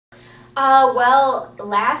Well,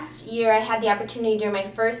 last year I had the opportunity during my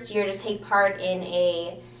first year to take part in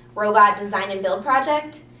a robot design and build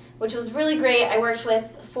project, which was really great. I worked with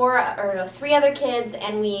three other kids,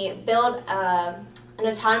 and we built an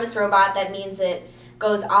autonomous robot. That means it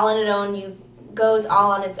goes all on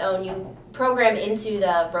its own. You program into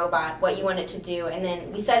the robot what you want it to do, and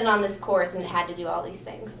then we set it on this course, and it had to do all these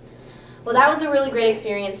things. Well, that was a really great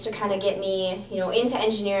experience to kind of get me, into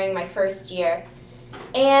engineering my first year.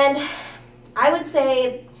 And I would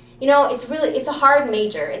say, it's a hard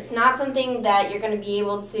major. It's not something that you're going to be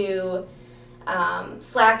able to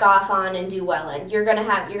slack off on and do well in.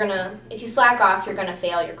 If you slack off, you're going to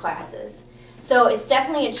fail your classes. So it's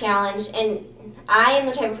definitely a challenge, and I am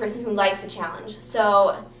the type of person who likes a challenge.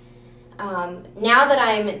 So now that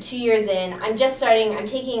I'm 2 years in, I'm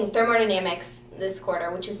taking thermodynamics this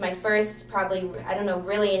quarter, which is my first, probably,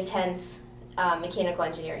 really intense mechanical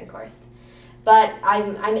engineering course. But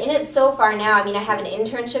I'm in it so far now. I have an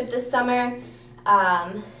internship this summer,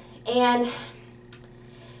 and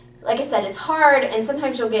like I said, it's hard, and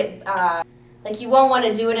sometimes you'll get, you won't want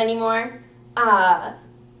to do it anymore,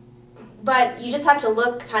 but you just have to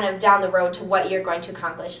look kind of down the road to what you're going to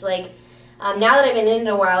accomplish. Now that I've been in it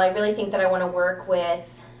a while, I really think that I want to work with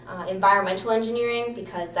environmental engineering,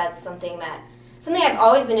 because that's something I've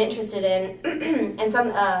always been interested in, and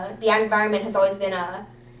the environment has always been a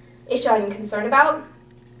issue I'm concerned about.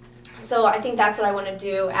 So I think that's what I want to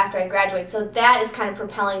do after I graduate. So that is kind of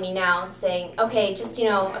propelling me now, saying, okay, just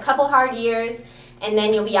a couple hard years, and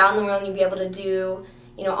then you'll be out in the world and you'll be able to do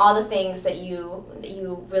all the things that you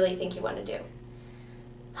really think you want to do.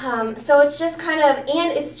 So it's just kind of,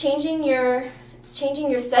 and it's changing your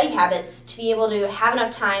study habits to be able to have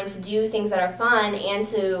enough time to do things that are fun and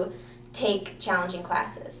to take challenging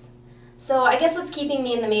classes. So I guess what's keeping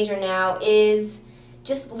me in the major now is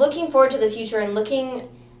just looking forward to the future and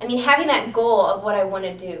having that goal of what I want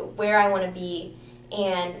to do, where I want to be,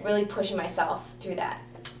 and really pushing myself through that.